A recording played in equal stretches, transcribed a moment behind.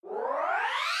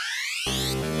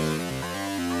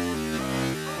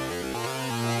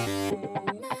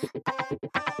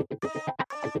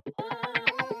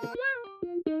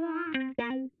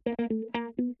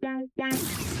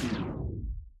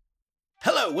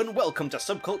Hello and welcome to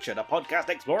Subculture, the podcast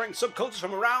exploring subcultures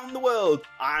from around the world.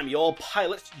 I'm your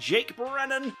pilot, Jake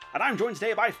Brennan, and I'm joined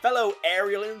today by fellow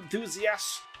aerial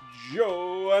enthusiasts,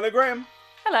 Joanna Graham.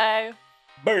 Hello.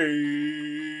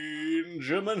 Benjamin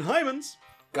Hymans.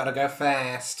 Gotta go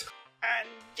fast. And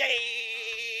Jake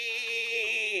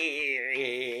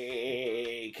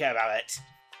Abbott.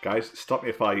 Guys, stop me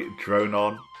if I drone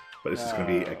on, but this is going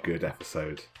to be a good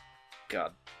episode.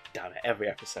 God damn it, every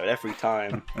episode, every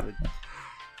time.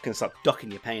 Gonna start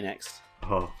ducking your pay next.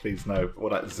 Oh, please no.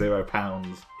 What, at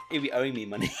 £0? You'll be owing me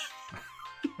money.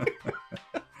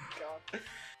 God.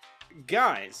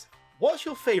 Guys, what's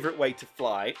your favourite way to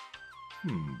fly?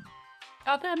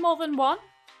 Are there more than one?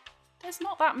 There's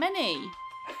not that many.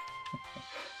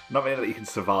 Not many that you can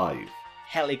survive.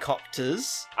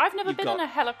 Helicopters. I've never been in a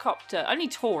helicopter. Only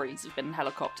Tories have been in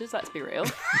helicopters, let's be real.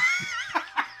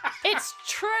 It's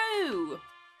true!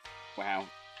 Wow.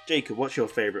 Jacob, what's your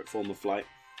favourite form of flight?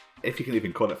 If you can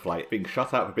even call it flight, being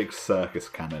shot out of a big circus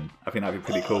cannon. I think that'd be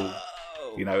pretty cool.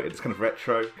 You know, it's kind of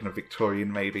retro, kind of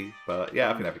Victorian maybe, but yeah,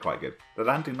 I think that'd be quite good. The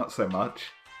landing, not so much.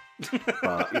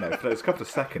 But, you know, for those couple of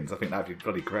seconds, I think that'd be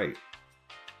bloody great.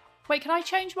 Wait, can I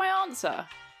change my answer?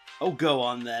 Oh, go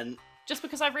on then. Just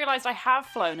because I've realised I have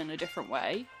flown in a different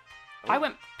way. I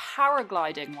went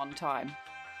paragliding one time.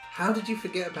 How did you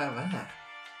forget about that?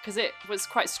 Because it was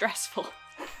quite stressful.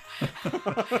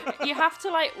 You have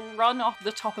to, run off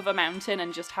the top of a mountain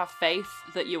and just have faith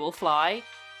that you will fly.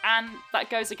 And that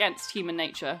goes against human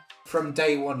nature. From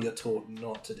day one, you're taught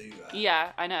not to do that.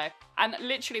 Yeah, I know. And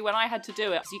literally, when I had to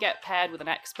do it, you get paired with an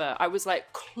expert, I was,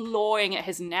 clawing at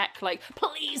his neck,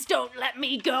 please don't let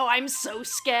me go, I'm so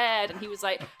scared. And he was,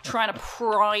 trying to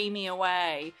pry me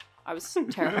away. I was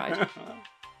terrified.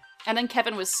 And then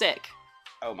Kevin was sick.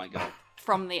 Oh my god.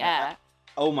 From the air.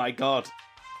 Oh my god.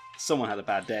 Someone had a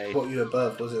bad day. What were you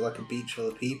above? Was it like a beach full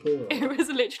of people? Or? It was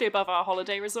literally above our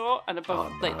holiday resort and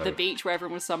above no. the beach where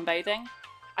everyone was sunbathing.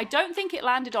 I don't think it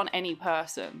landed on any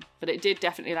person, but it did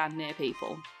definitely land near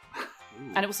people.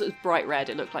 Ooh. And it was bright red,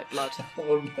 it looked like blood.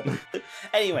 Oh, no.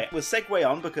 Anyway, we'll segue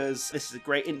on because this is a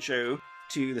great intro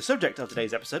to the subject of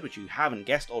today's episode, which you haven't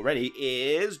guessed already,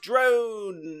 is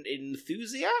drone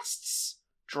enthusiasts?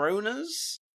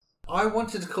 Droners? I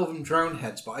wanted to call them drone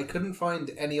heads, but I couldn't find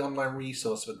any online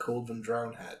resource that called them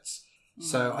drone heads.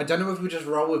 So I don't know if we just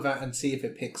roll with that and see if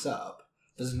it picks up.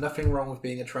 There's nothing wrong with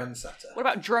being a trendsetter. What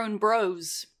about drone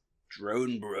bros?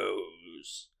 Drone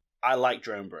bros. I like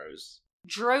drone bros.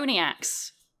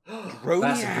 Droniacs.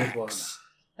 That's a good one.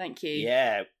 Thank you.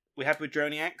 Yeah. We happy with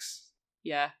Droniacs?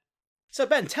 Yeah. So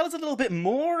Ben, tell us a little bit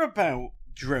more about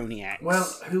Droniacs. Well,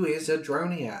 who is a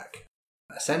droniac?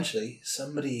 Essentially,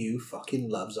 somebody who fucking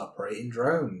loves operating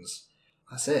drones.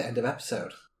 That's it, end of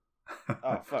episode.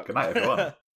 Oh, fuck. Good night,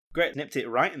 everyone. Great, nipped it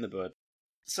right in the bud.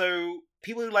 So,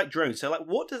 people who like drones, so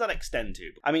what does that extend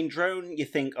to? I mean, drone, you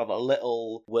think of a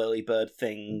little whirly-bird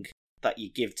thing that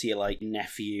you give to your,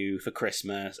 nephew for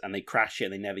Christmas, and they crash it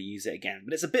and they never use it again.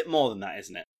 But it's a bit more than that,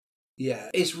 isn't it? Yeah,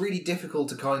 it's really difficult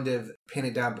to kind of pin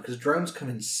it down because drones come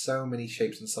in so many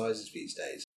shapes and sizes these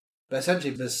days. But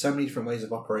essentially, there's so many different ways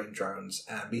of operating drones,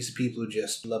 and these are people who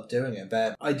just love doing it.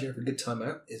 Their idea of a good time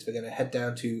out is they're going to head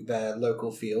down to their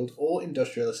local field or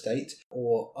industrial estate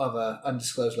or other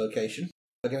undisclosed location.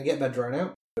 They're going to get their drone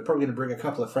out. They're probably going to bring a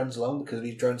couple of friends along because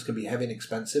these drones can be heavy and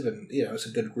expensive, and, it's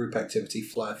a good group activity,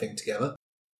 fly a thing together.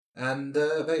 And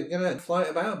they're going to fly it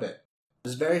about a bit.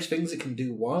 There's various things it can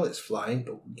do while it's flying,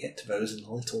 but we'll get to those in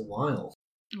a little while.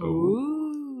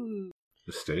 Ooh.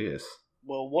 Mysterious.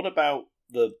 Well, what about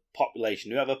the population?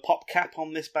 Do you have a pop cap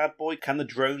on this bad boy? Can the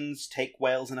drones take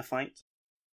whales in a fight?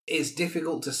 It's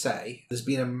difficult to say. There's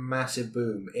been a massive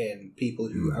boom in people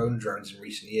who own drones in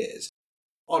recent years.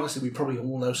 Honestly, we probably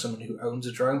all know someone who owns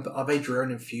a drone, but are they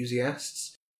drone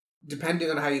enthusiasts? Depending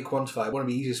on how you quantify, one of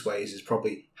the easiest ways is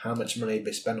probably how much money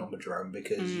they spend on the drone,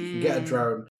 because you can get a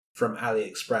drone from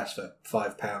AliExpress for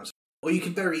 £5, or you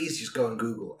can very easily just go on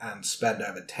Google and spend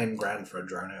over 10 grand for a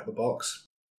drone out of the box.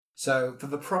 So, for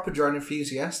the proper drone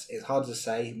enthusiast, it's hard to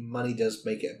say. Money does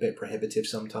make it a bit prohibitive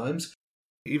sometimes.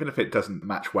 Even if it doesn't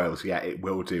match whales yet, it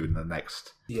will do in the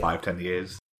next 5-10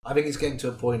 years. I think it's getting to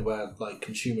a point where,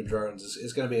 consumer drones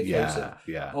is going to be a case of,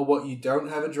 yeah. oh, what, you don't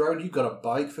have a drone? You got a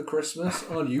bike for Christmas?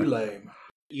 Oh, you lame.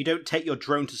 You don't take your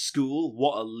drone to school?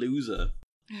 What a loser.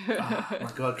 Oh,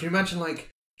 my God. Can you imagine,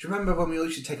 do you remember when we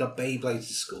used to take our Beyblades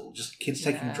to school? Just kids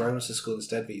taking drones to school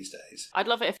instead these days. I'd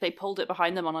love it if they pulled it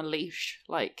behind them on a leash,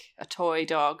 like a toy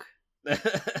dog. I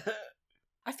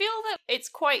feel that it's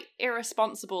quite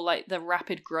irresponsible, the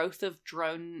rapid growth of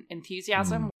drone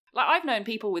enthusiasm. Like, I've known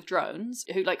people with drones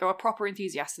who, like, are proper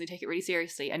enthusiasts and they take it really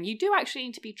seriously. And you do actually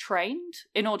need to be trained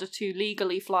in order to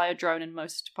legally fly a drone in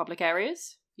most public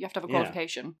areas. You have to have a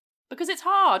qualification. Because it's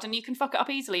hard and you can fuck it up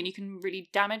easily and you can really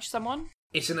damage someone.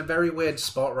 It's in a very weird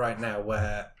spot right now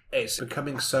where it's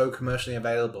becoming so commercially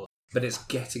available, but it's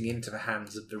getting into the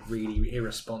hands of the really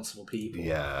irresponsible people.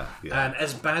 Yeah. And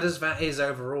as bad as that is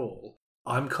overall,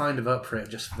 I'm kind of up for it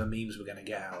just for the memes we're going to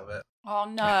get out of it. Oh,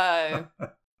 no.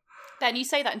 Then you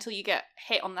say that until you get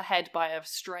hit on the head by a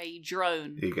stray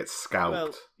drone. You get scalped.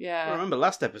 Well, Yeah. I remember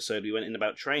last episode we went in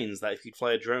about trains, that if you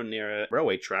fly a drone near a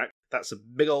railway track, that's a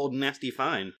big old nasty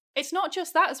fine. It's not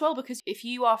just that as well, because if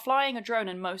you are flying a drone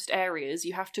in most areas,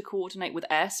 you have to coordinate with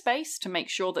airspace to make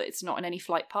sure that it's not in any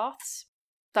flight paths.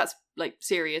 That's, like,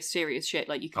 serious shit.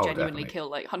 Like, you could genuinely definitely. kill,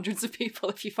 like, hundreds of people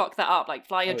if you fuck that up. Like,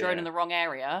 fly a drone yeah. in the wrong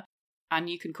area, and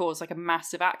you can cause, like, a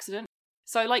massive accident.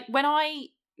 So, like, when I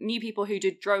knew people who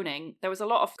did droning, there was a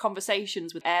lot of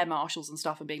conversations with air marshals and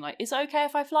stuff and being like, is it okay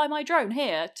if I fly my drone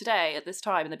here today at this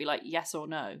time? And they'd be like, yes or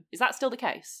no. Is that still the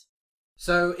case?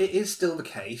 So it is still the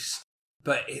case,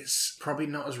 but it's probably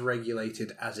not as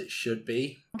regulated as it should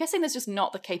be. I'm guessing there's just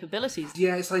not the capabilities.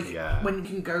 Yeah, it's like Yeah. when you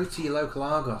can go to your local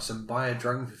Argos and buy a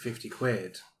drone for 50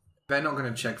 quid, they're not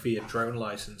going to check for your drone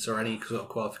license or any sort of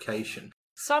qualification.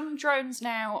 Some drones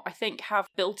now, I think, have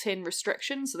built-in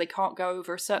restrictions, so they can't go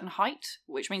over a certain height,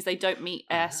 which means they don't meet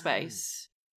airspace.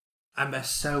 And they're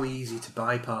so easy to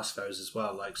bypass those as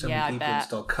well. Like, so Yeah, I many people bet.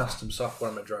 install custom software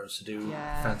on their drones to do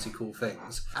Yeah. fancy, cool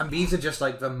things. And these are just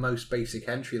like the most basic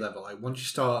entry level. Like, once you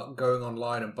start going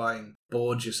online and buying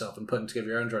boards yourself and putting together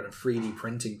your own drone and 3D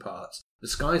printing parts, the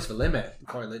sky's the limit,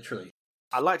 quite literally.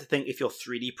 I like to think if you're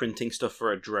 3D printing stuff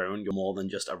for a drone, you're more than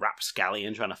just a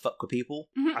rapscallion trying to fuck with people.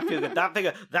 I feel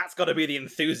that's got to be the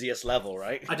enthusiast level,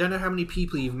 right? I don't know how many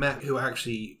people you've met who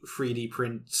actually 3D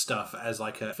print stuff as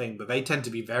like a thing, but they tend to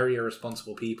be very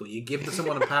irresponsible people. You give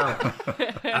someone a palette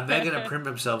and they're going to print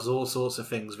themselves all sorts of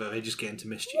things where they just get into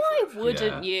mischief. Why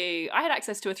wouldn't you? I had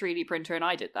access to a 3D printer and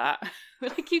I did that.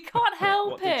 Like, you can't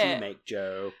help What it. did you make,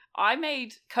 Joe? I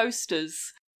made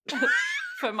coasters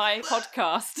for my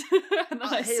podcast, and then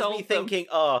I Here's sold me them. thinking,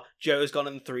 Joe's gone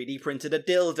and 3D printed a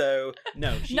dildo.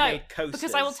 No, she No, made coasters.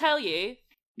 because I will tell you,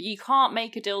 you can't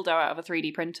make a dildo out of a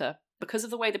 3D printer. Because of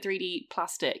the way the 3D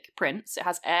plastic prints, it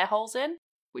has air holes in,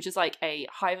 which is like a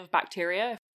hive of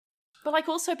bacteria. But like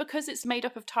also because it's made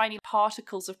up of tiny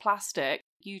particles of plastic,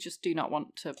 you just do not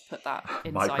want to put that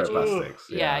inside you. Microplastics.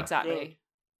 Yeah, exactly.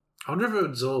 I wonder if it would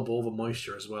absorb all the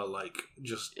moisture as well, like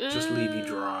just leave you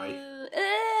dry.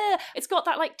 It's got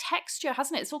that like texture,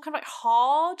 hasn't it? It's all kind of like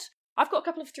hard. I've got a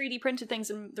couple of 3D printed things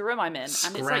in the room I'm in,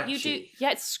 and it's like you do. Scratchy.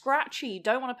 Yeah, it's scratchy. You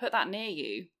don't want to put that near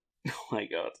you. Oh my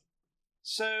god.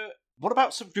 So, what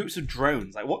about some groups of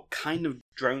drones? Like, what kind of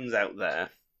drones out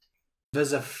there?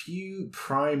 There's a few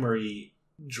primary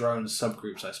drone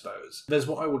subgroups, I suppose. There's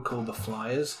what I would call the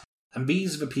flyers, and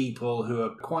these are the people who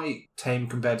are quite tame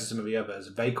compared to some of the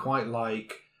others. They quite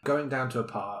like going down to a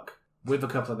park with a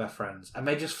couple of their friends, and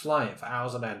they just fly it for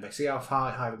hours on end. They see how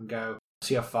high they can go,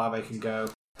 see how far they can go.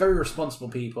 Very responsible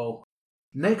people.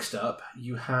 Next up,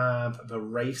 you have the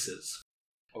racers.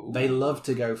 They love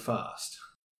to go fast.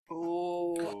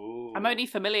 Oh, I'm only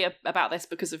familiar about this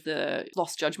because of the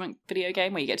Lost Judgment video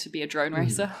game where you get to be a drone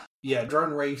racer. Yeah,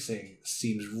 drone racing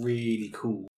seems really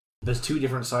cool. There's two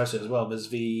different sides to it as well. There's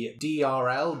the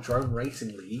DRL, Drone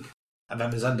Racing League, and then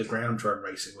there's underground drone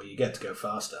racing where you get to go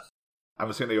faster. I'm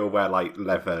assuming they all wear like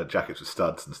leather jackets with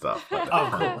studs and stuff. Like that. Oh,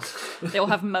 of course. They all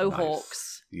have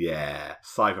mohawks. Yeah,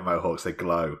 cyber mohawks, they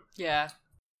glow. Yeah.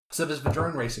 So there's the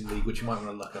Drone Racing League, which you might want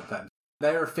to look up then.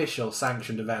 They're official,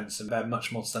 sanctioned events, and they're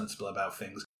much more sensible about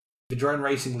things. The Drone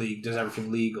Racing League does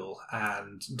everything legal,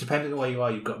 and depending on where you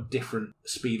are, you've got different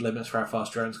speed limits for how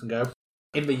fast drones can go.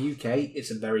 In the UK,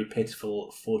 it's a very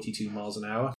pitiful 42 miles an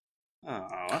hour. Oh,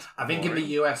 that's I think in the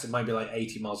boring. US, it might be like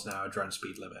 80 miles an hour drone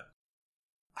speed limit.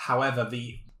 However,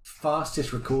 the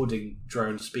fastest recording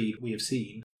drone speed we have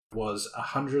seen was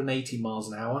 180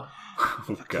 miles an hour.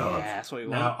 Oh, God. Yeah, that's what we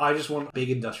Now, want. I just want a big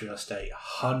industrial estate,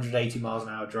 180 miles an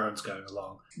hour drones going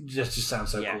along. Just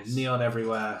sounds so Yes. cool. Neon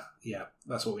everywhere. Yeah,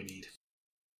 that's what we need.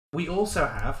 We also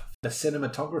have the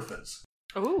cinematographers.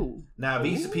 Ooh. Now,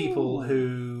 these are people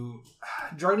who...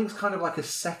 Droning's kind of like a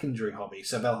secondary hobby,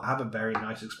 so they'll have a very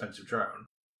nice, expensive drone.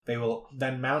 They will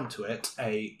then mount to it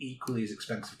a equally as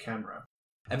expensive camera.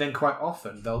 And then quite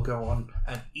often, they'll go on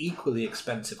an equally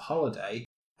expensive holiday,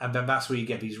 and then that's where you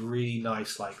get these really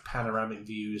nice, like, panoramic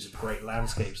views of great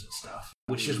landscapes and stuff,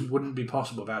 which just wouldn't be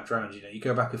possible without drones. You know, you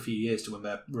go back a few years to when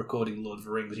they're recording Lord of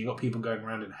the Rings, you've got people going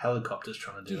around in helicopters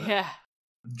trying to do it. Yeah.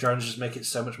 Drones just make it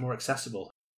so much more accessible.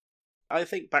 I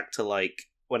think back to, like,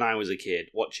 when I was a kid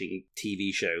watching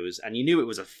TV shows, and you knew it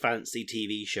was a fancy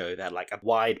TV show that had like a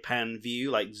wide pan view,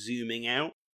 like zooming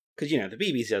out. Because, the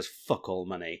BBC has fuck all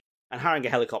money. And hiring a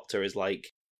helicopter is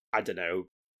like, I don't know,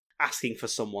 asking for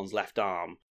someone's left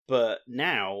arm. But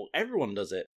now, everyone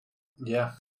does it.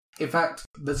 Yeah. In fact,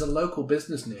 there's a local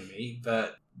business near me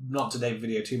that, not to date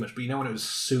video too much, but when it was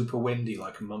super windy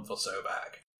like a month or so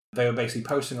back, they were basically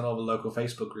posting on all the local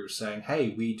Facebook groups saying,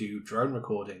 hey, we do drone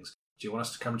recordings. Do you want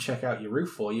us to come check out your roof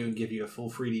for you and give you a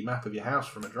full 3D map of your house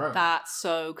from a drone? That's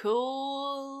so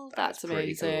cool. That's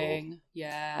amazing. Cool.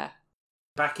 Yeah.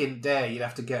 Back in day, you'd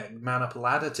have to man up a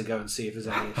ladder to go and see if there's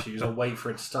any issues or wait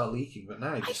for it to start leaking. But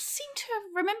now I seem to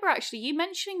remember, actually, you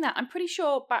mentioning that. I'm pretty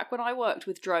sure back when I worked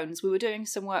with drones, we were doing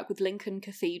some work with Lincoln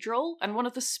Cathedral, and one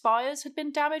of the spires had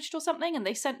been damaged or something, and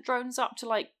they sent drones up to,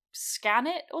 like, scan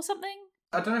it or something.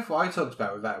 I don't know if what I talked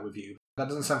about with you. That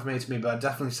doesn't sound familiar to me, but it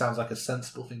definitely sounds like a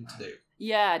sensible thing to do.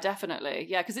 Yeah, definitely.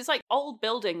 Yeah, because it's like old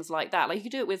buildings like that. Like, you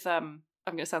could do it with, I'm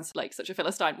going to sound like such a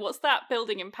Philistine. What's that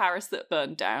building in Paris that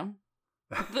burned down?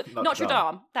 Notre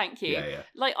Dame, thank you. Yeah.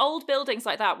 Like old buildings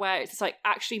like that where it's like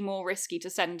actually more risky to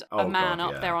send a man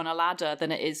up there on a ladder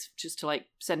than it is just to like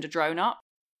send a drone up.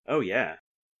 Oh yeah.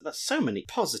 That's so many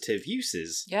positive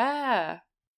uses. Yeah.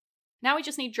 Now we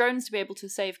just need drones to be able to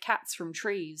save cats from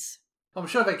trees. I'm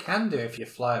sure they can do if you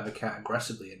fly at the cat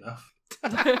aggressively enough.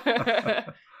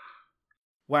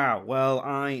 Wow, well,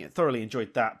 I thoroughly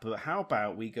enjoyed that, but how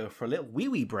about we go for a little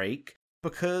wee break,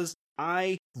 because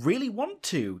I really want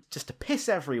to, just to piss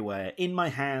everywhere, in my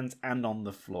hands and on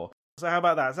the floor. So how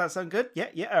about that? Does that sound good? Yeah,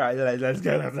 all right, let's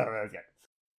go.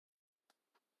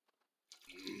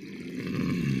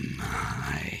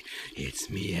 Hi, it's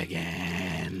me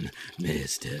again,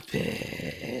 Mr.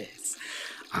 Piss.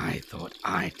 I thought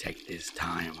I'd take this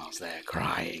time whilst they're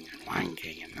crying and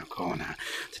wanking in the corner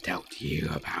to talk to you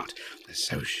about the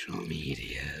social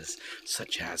medias,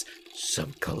 such as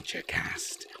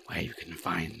SubcultureCast, where you can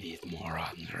find these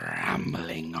morons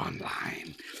rambling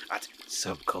online at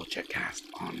SubcultureCast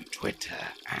on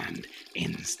Twitter and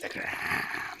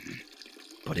Instagram.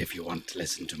 But if you want to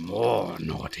listen to more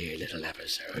naughty little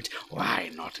episodes,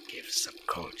 why not give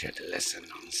Subculture to listen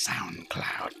on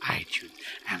SoundCloud, iTunes,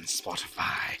 and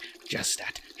Spotify, just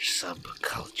at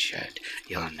Subcultured.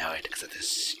 You'll know it because of the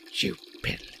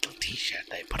stupid little t-shirt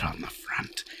they put on the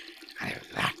front. And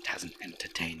if that hasn't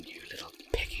entertained you, little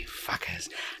picky fuckers,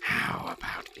 how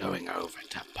about going over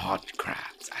to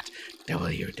Podcrabs at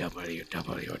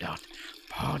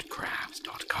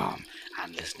www.podcrabs.com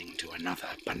and listening to another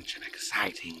bunch of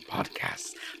exciting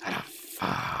podcasts that are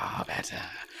far better.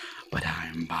 But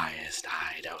I'm biased.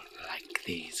 I don't like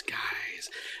these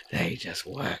guys. They just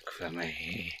work for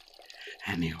me.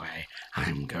 Anyway,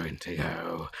 I'm going to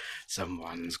go.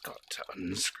 Someone's got to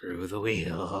unscrew the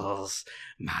wheels.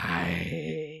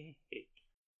 Bye.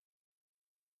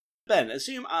 Ben,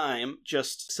 assume I'm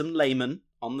just some layman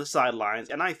on the sidelines,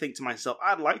 and I think to myself,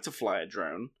 I'd like to fly a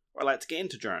drone, or I'd like to get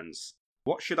into drones.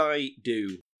 What should I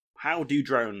do? How do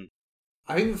drone?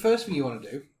 I think the first thing you want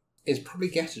to do is probably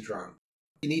get a drone.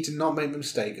 You need to not make the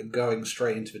mistake of going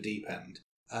straight into the deep end.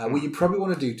 What you probably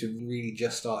want to do to really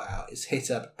just start out is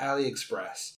hit up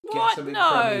AliExpress. Get something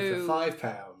from me for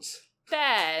 £5.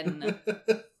 Ben!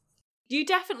 You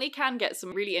definitely can get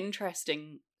some really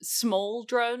interesting small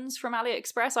drones from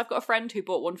AliExpress. I've got a friend who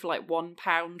bought one for like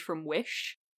 £1 from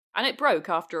Wish, and it broke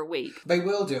after a week. They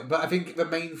will do, but I think the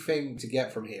main thing to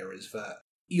get from here is that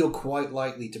you're quite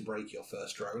likely to break your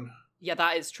first drone. Yeah,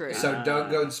 that is true. So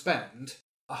don't go and spend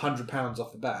 £100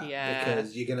 off the bat,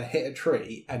 because you're going to hit a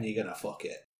tree and you're going to fuck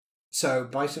it. So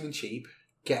buy something cheap,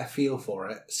 get a feel for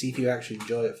it, see if you actually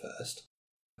enjoy it first,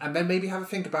 and then maybe have a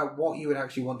think about what you would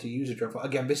actually want to use a drone for.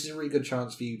 Again, this is a really good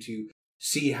chance for you to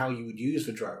see how you would use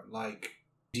the drone. Like,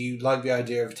 do you like the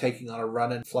idea of taking on a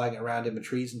run and flying around in the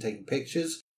trees and taking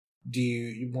pictures? Do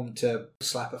you want to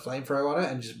slap a flamethrower on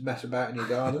it and just mess about in your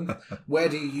garden? Where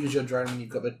do you use your drone when you've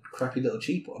got the crappy little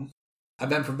cheap one?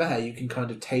 And then from there, you can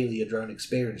kind of tailor your drone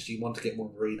experience. Do you want to get one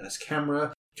with a really nice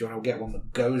camera? Do you want to get one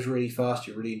that goes really fast?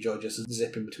 You really enjoy just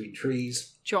zipping between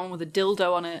trees? Do you want one with a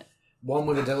dildo on it? One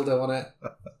with a dildo on it.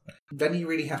 Then you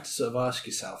really have to sort of ask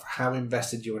yourself, how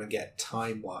invested do you want to get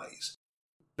time-wise?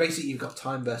 Basically, you've got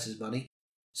time versus money.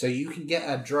 So you can get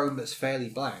a drone that's fairly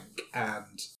blank,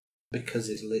 and because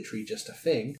it's literally just a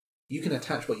thing, you can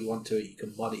attach what you want to it, you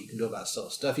can mod it, you can do all that sort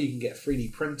of stuff. You can get a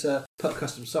 3D printer, put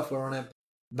custom software on it.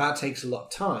 That takes a lot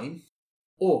of time.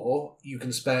 Or you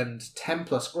can spend 10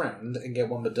 plus grand and get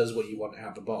one that does what you want out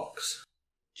of the box.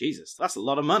 Jesus, that's a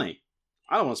lot of money.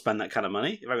 I don't want to spend that kind of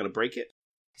money if I'm going to break it.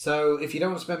 So if you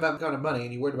don't want to spend that kind of money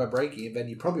and you're worried about breaking it, then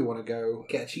you probably want to go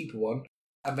get a cheaper one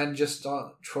and then just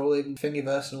start trolling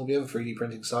Thingiverse and all the other 3D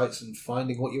printing sites and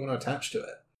finding what you want to attach to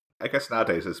it. I guess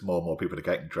nowadays as more and more people are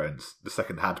getting drones, the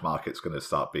second-hand market's going to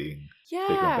start being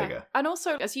bigger and bigger. And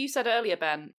also, as you said earlier,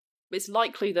 Ben, it's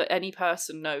likely that any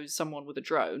person knows someone with a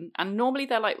drone, and normally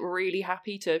they're like really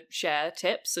happy to share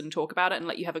tips and talk about it and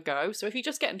let you have a go. So if you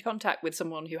just get in contact with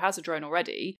someone who has a drone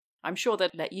already, I'm sure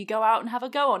they'd let you go out and have a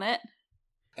go on it.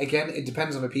 Again, it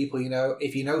depends on the people you know.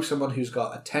 If you know someone who's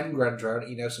got a 10 grand drone,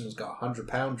 you know someone's got a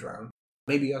 £100 drone,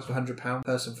 maybe ask the £100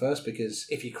 person first, because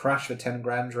if you crash the 10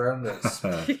 grand drone, that's,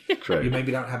 True. you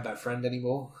maybe don't have that friend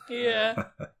anymore. Yeah.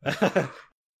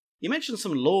 You mentioned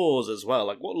some laws as well.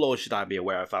 Like, what laws should I be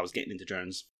aware of if I was getting into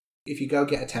drones? If you go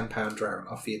get a £10 drone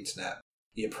off the internet,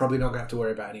 you're probably not going to have to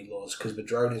worry about any laws, because the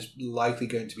drone is likely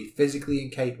going to be physically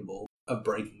incapable of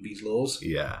breaking these laws.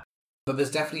 Yeah. But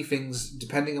there's definitely things,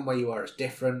 depending on where you are, it's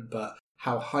different, but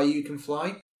how high you can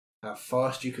fly, how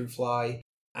fast you can fly,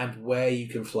 and where you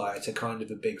can fly are kind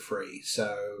of a big three.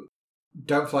 So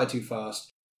don't fly too fast,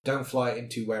 don't fly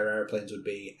into where airplanes would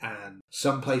be, and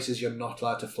some places you're not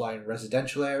allowed to fly in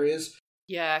residential areas.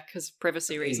 Yeah, because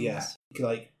privacy reasons. Yeah,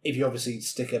 like if you obviously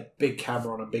stick a big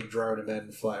camera on a big drone and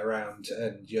then fly around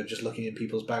and you're just looking in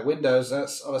people's back windows,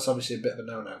 that's obviously a bit of a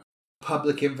no-no.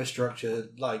 Public infrastructure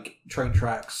like train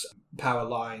tracks, power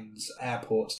lines,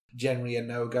 airports, generally a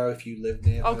no-go if you live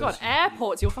near Oh those. god,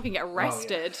 airports, you'll fucking get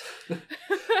arrested. Oh,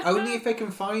 yeah. Only if they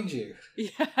can find you.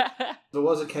 Yeah. There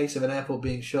was a case of an airport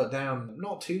being shut down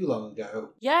not too long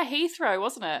ago. Yeah, Heathrow,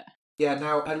 wasn't it? Yeah,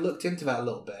 now I looked into that a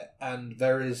little bit, and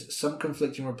there is some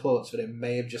conflicting reports that it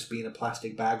may have just been a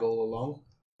plastic bag all along,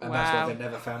 and that's Wow. why they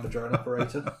never found the drone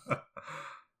operator.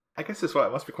 I guess as well,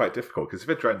 it must be quite difficult, because if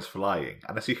a drone's flying,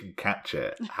 unless you can catch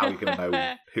it, how are you going to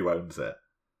know who owns it?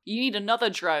 You need another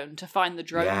drone to find the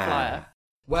drone flyer.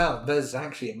 Well, there's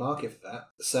actually a market for that.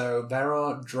 So there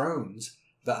are drones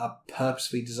that are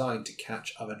purposely designed to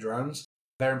catch other drones.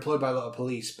 They're employed by a lot of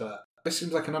police, but this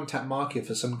seems like an untapped market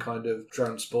for some kind of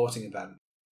drone sporting event.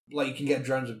 Like, you can get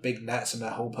drones with big nets and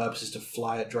their whole purpose is to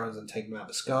fly at drones and take them out of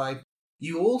the sky.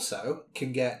 You also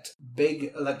can get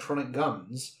big electronic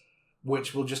guns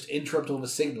which will just interrupt all the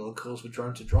signal and cause the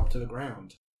drone to drop to the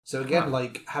ground. So again,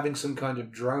 like, having some kind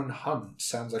of drone hunt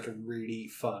sounds like a really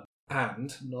fun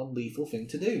and non-lethal thing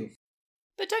to do.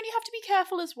 But don't you have to be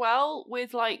careful as well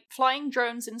with, like, flying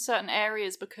drones in certain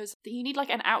areas because you need, like,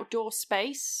 an outdoor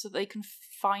space so they can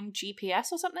find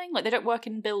GPS or something? Like, they don't work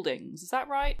in buildings. Is that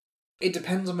right? It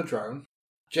depends on the drone.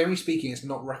 Generally speaking, it's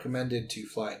not recommended to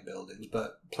fly in buildings,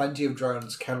 but plenty of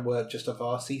drones can work just off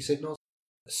RC signals.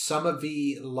 Some of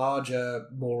the larger,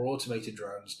 more automated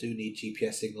drones do need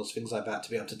GPS signals, things like that, to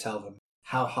be able to tell them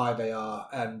how high they are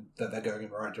and that they're going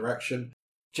in the right direction.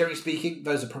 Generally speaking,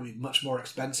 those are probably much more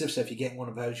expensive, so if you're getting one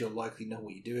of those, you'll likely know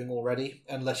what you're doing already,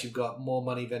 unless you've got more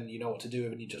money than you know what to do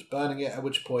with and you're just burning it, at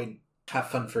which point, have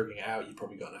fun figuring it out. You've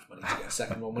probably got enough money to get a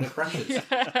second one when it crashes.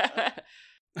 Yeah.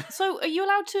 So, are you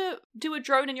allowed to do a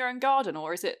drone in your own garden,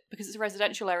 or is it, because it's a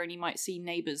residential area and you might see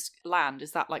neighbours' land,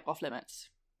 is that, like, off limits?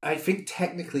 I think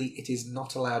technically it is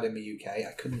not allowed in the UK.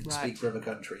 I couldn't speak for other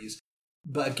countries.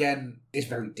 But again, it's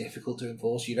very difficult to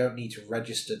enforce. You don't need to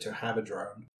register to have a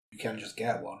drone. You can just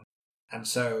get one. And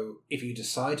so if you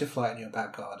decide to fly it in your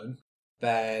back garden,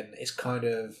 then it's kind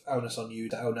of onus on you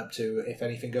to own up to if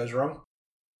anything goes wrong.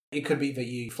 It could be that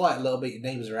you fly it a little bit, your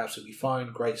neighbours are absolutely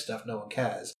fine, great stuff, no one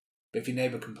cares. But if your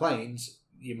neighbour complains,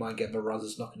 you might get the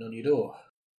Rozzers knocking on your door.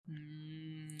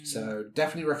 So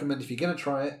definitely recommend, if you're going to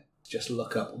try it, just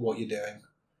look up what you're doing.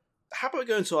 How about we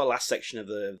go into our last section of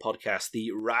the podcast,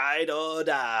 the ride or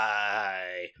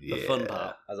die? The fun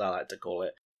part, as I like to call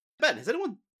it. Ben, has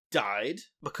anyone died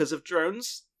because of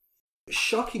drones?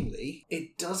 Shockingly,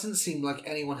 it doesn't seem like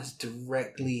anyone has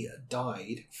directly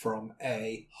died from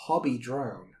a hobby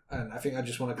drone. And I think I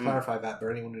just want to clarify that for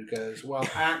anyone who goes, well,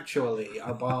 actually,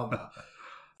 Obama.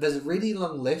 There's a really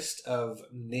long list of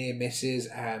near misses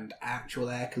and actual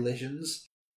air collisions.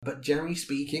 But generally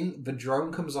speaking, the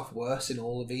drone comes off worse in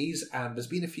all of these, and there's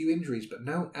been a few injuries, but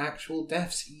no actual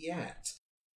deaths yet.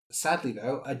 Sadly,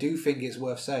 though, I do think it's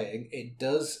worth saying, it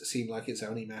does seem like it's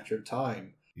only a matter of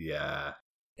time. Yeah.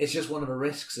 It's just one of the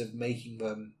risks of making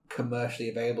them commercially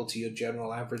available to your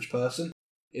general average person,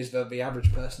 is that the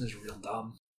average person is real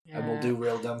dumb, and will do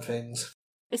real dumb things.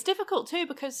 It's difficult too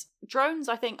because drones,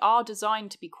 I think, are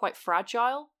designed to be quite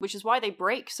fragile, which is why they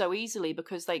break so easily,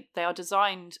 because they are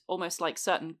designed almost like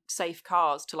certain safe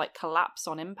cars to, like, collapse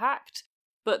on impact.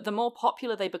 But the more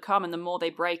popular they become and the more they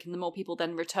break and the more people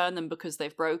then return them because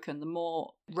they've broken, the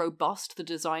more robust the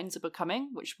designs are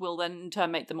becoming, which will then in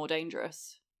turn make them more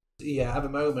dangerous. Yeah, at the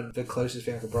moment, the closest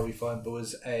thing I could probably find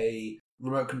was a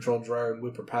remote control drone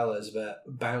with propellers that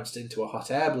bounced into a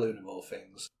hot air balloon of all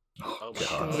things. Oh, The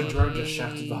God. drone just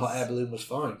shafted the hot air balloon was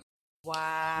fine.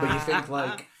 Wow. But you think,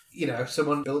 like, you know,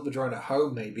 someone built the drone at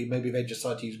home, maybe they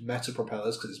decide to use metal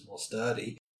propellers because it's more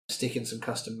sturdy, stick in some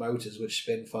custom motors which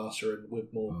spin faster and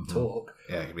with more torque.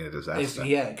 Yeah, it could be a disaster.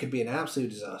 It could be an absolute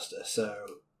disaster. So,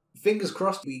 fingers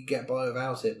crossed we get by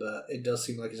without it, but it does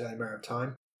seem like it's only a matter of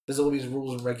time. There's all these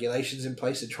rules and regulations in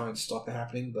place to try and stop it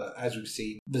happening, but as we've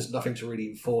seen, there's nothing to really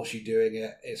enforce you doing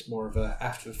it. It's more of a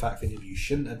after-the-fact thing of you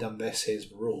shouldn't have done this, here's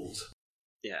the rules.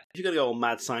 Yeah. If you're going to go all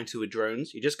mad scientist with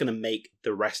drones, you're just going to make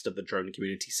the rest of the drone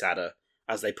community sadder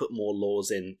as they put more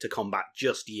laws in to combat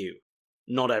just you,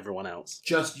 not everyone else.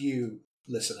 Just you,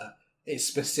 listener. It's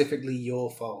specifically your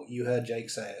fault. You heard Jake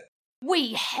say it.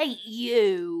 We hate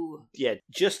you. Yeah,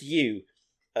 just you,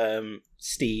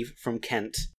 Steve from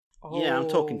Kent. Yeah, I'm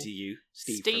talking to you,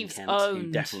 Steve's from Kent, who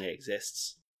owned. definitely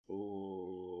exists.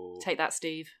 Ooh. Take that,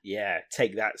 Steve. Yeah,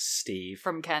 take that, Steve.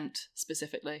 From Kent,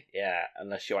 specifically. Yeah,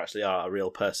 unless you actually are a real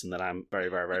person, then I'm very,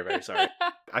 very, very, very sorry.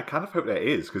 I kind of hope there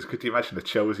is, because could you imagine the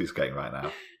chills he's getting right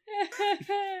now?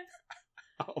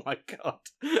 Oh my god!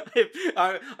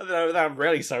 I'm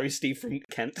really sorry, Steve from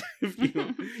Kent.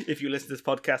 if you listen to this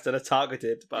podcast and are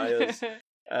targeted by us,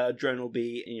 drone will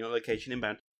be in your location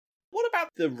inbound. What about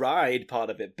the ride part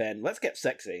of it, Ben? Let's get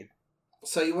sexy.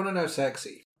 So you want to know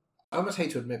sexy? I almost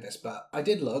hate to admit this, but I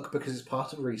did look because it's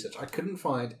part of the research. I couldn't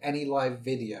find any live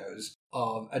videos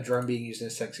of a drone being used in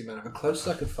a sexy manner. The closest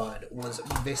I could find was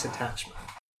this attachment.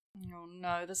 Oh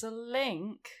no, there's a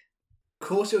link. Of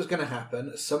course it was going to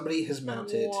happen. Somebody has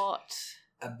mounted What?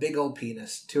 a big old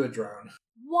penis to a drone.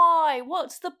 Why?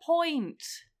 What's the point?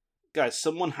 Guys,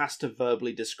 someone has to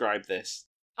verbally describe this.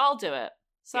 I'll do it.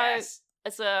 So, Yes.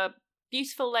 it's a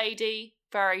beautiful lady,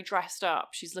 very dressed up.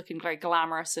 She's looking very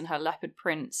glamorous in her leopard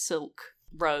print silk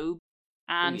robe.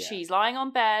 And Oh, yeah. she's lying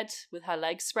on bed with her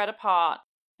legs spread apart.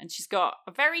 And she's got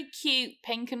a very cute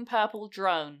pink and purple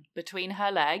drone between her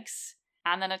legs.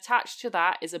 And then attached to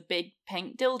that is a big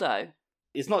pink dildo.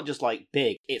 It's not just like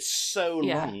big, it's so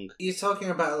Yeah. long. You're talking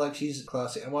about like she's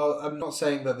classy, and while I'm not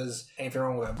saying that there's anything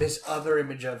wrong with her, this other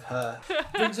image of her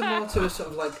brings her more to a sort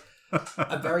of like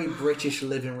a very British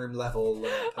living room level.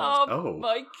 Oh,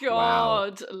 my wow.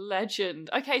 god, legend.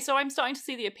 Okay, so I'm starting to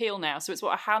see the appeal now. So it's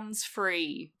what, a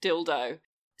hands-free dildo.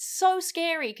 So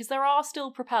scary, because there are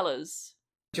still propellers.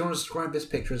 Do you want to describe this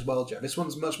picture as well, Jeff? This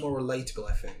one's much more relatable,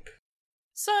 I think.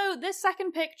 So this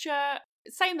second picture,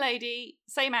 same lady,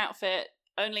 same outfit,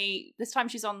 only this time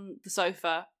she's on the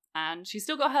sofa, and she's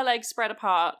still got her legs spread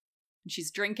apart, and she's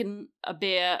drinking a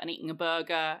beer and eating a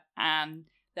burger, and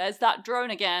there's that drone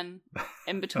again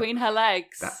in between her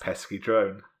legs. That pesky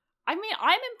drone. I mean,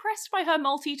 I'm impressed by her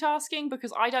multitasking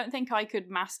because I don't think I could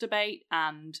masturbate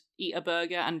and eat a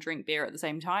burger and drink beer at the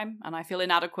same time, and I feel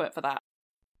inadequate for that.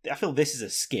 I feel this is a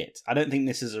skit. I don't think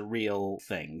this is a real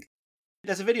thing.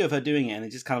 There's a video of her doing it, and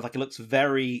it just kind of like, it looks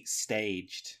very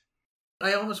staged.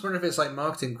 I almost wonder if it's like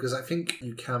marketing, because I think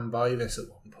you can buy this at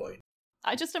one point.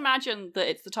 I just imagine that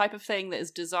it's the type of thing that is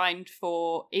designed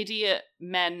for idiot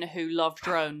men who love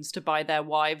drones to buy their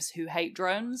wives who hate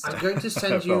drones. I'm going to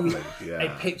send you Probably, yeah.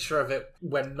 a picture of it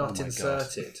when not Oh my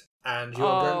inserted, and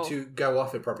you're going to go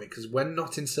off it probably, because when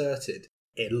not inserted,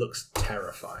 it looks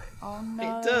terrifying. Oh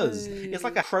no. It does. It's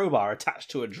like a crowbar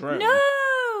attached to a drone. No!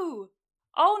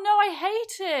 Oh no, I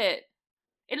hate it!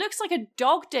 It looks like a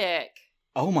dog dick.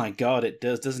 Oh my god, it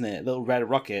does, doesn't it? Little red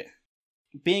rocket.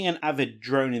 Being an avid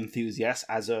drone enthusiast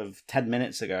as of 10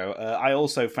 minutes ago, I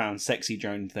also found sexy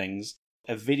drone things.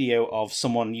 A video of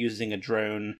someone using a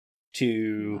drone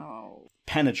to Oh.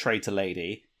 penetrate a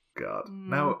lady. God. Mm.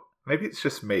 Now, maybe it's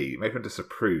just me, maybe I'm just a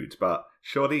prude, but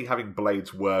surely having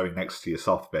blades whirring next to your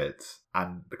soft bits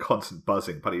and the constant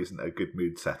buzzing probably isn't a good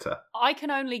mood setter. I can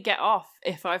only get off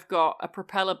if I've got a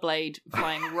propeller blade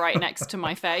flying right next to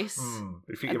my face. I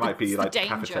think And you might be it's the like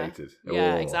danger. decapitated.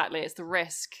 Yeah, Oh. exactly. It's the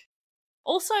risk.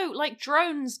 Also, like,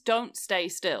 drones don't stay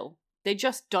still. They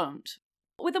just don't.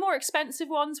 With the more expensive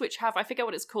ones, which have, I forget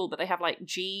what it's called, but they have like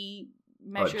G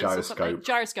measures or something. gyroscope.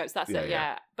 Gyroscopes, that's Yeah, it,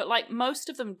 yeah. yeah. But like most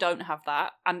of them don't have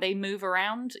that, and they move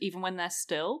around even when they're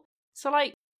still. So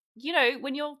like, you know,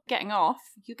 when you're getting off,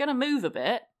 you're going to move a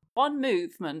bit. One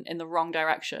movement in the wrong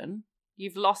direction,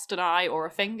 you've lost an eye or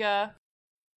a finger.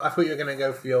 I thought you were going to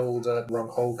go for the old wrong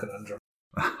hole conundrum.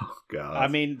 Oh, God. I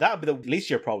mean, that would be the least of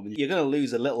your problem. You're going to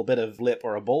lose a little bit of lip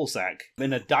or a ball sack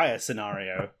in a dire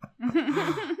scenario.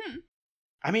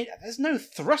 I mean, there's no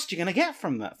thrust you're going to get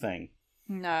from that thing.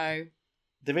 No.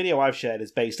 The video I've shared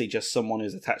is basically just someone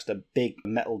who's attached a big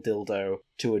metal dildo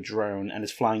to a drone and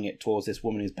is flying it towards this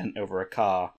woman who's bent over a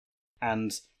car.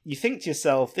 And You think to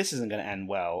yourself, this isn't going to end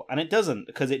well, and it doesn't,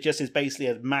 because it just is basically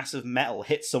a massive metal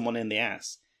hits someone in the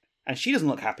ass. And she doesn't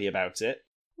look happy about it.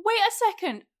 Wait a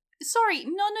second. Sorry,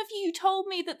 none of you told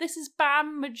me that this is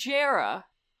Bam Margera.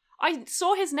 I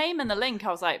saw his name in the link.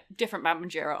 I was like, different Bam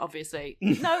Margera, obviously.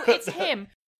 No, it's him.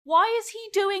 Why is he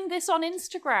doing this on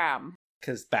Instagram?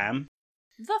 Because Bam.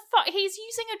 The fuck? He's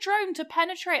using a drone to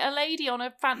penetrate a lady on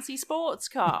a fancy sports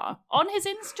car on his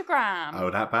Instagram. Oh,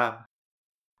 that bad?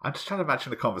 I'm just trying to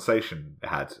imagine the conversation it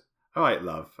had. All right,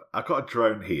 love, I've got a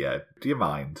drone here. Do you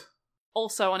mind?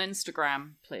 Also on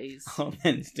Instagram, please. On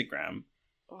Instagram.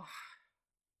 Ugh.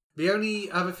 The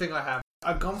only other thing I have,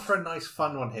 I've gone for a nice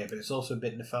fun one here, but it's also a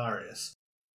bit nefarious.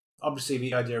 Obviously,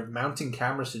 the idea of mounting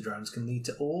cameras to drones can lead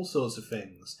to all sorts of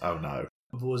things. Oh, no.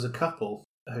 There was a couple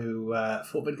who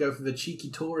thought they'd go for the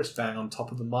cheeky tourist van on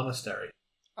top of the monastery.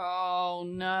 Oh,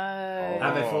 no.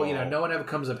 And they thought, no one ever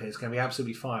comes up here. It's going to be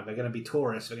absolutely fine. They're going to be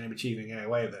tourists. They're going to be cheating getting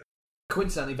away with it.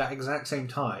 Coincidentally, that exact same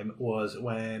time was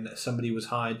when somebody was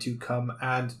hired to come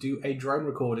and do a drone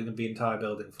recording of the entire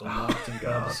building for marketing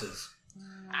purposes.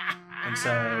 And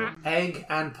so, egg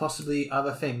and possibly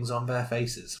other things on their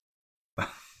faces.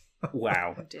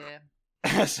 Wow. Oh, dear.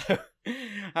 So,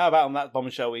 how about on that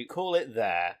bombshell we call it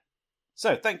there?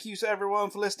 So, thank you to everyone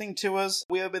for listening to us.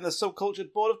 We have been the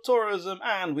Subcultured Board of Tourism,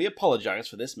 and we apologise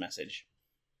for this message.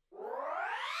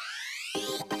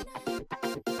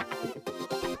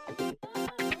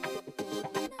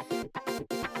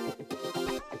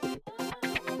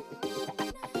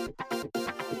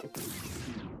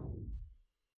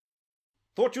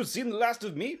 Thought you'd seen the last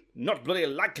of me? Not bloody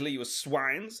likely, you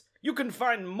swines. You can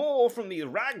find more from the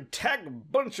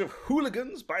ragtag bunch of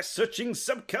hooligans by searching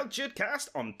Subcultured Cast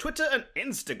on Twitter and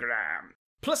Instagram.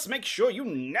 Plus, make sure you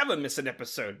never miss an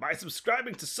episode by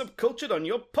subscribing to Subcultured on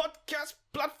your podcast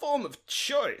platform of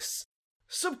choice.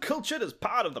 Subcultured is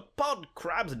part of the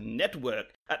Podcrabs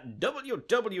network at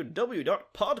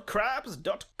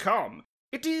www.podcrabs.com.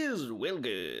 It is real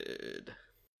good.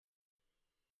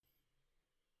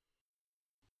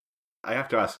 I have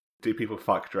to ask, do people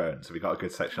fuck drones? Have we got a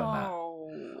good section on that?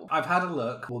 Oh. I've had a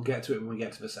look. We'll get to it when we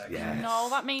get to the section. Yes. No,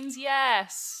 that means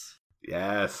yes.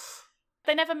 Yes.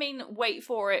 They never mean wait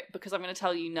for it because I'm going to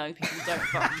tell you no, people don't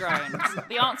fuck drones.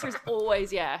 The answer is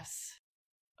always yes.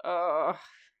 Ugh.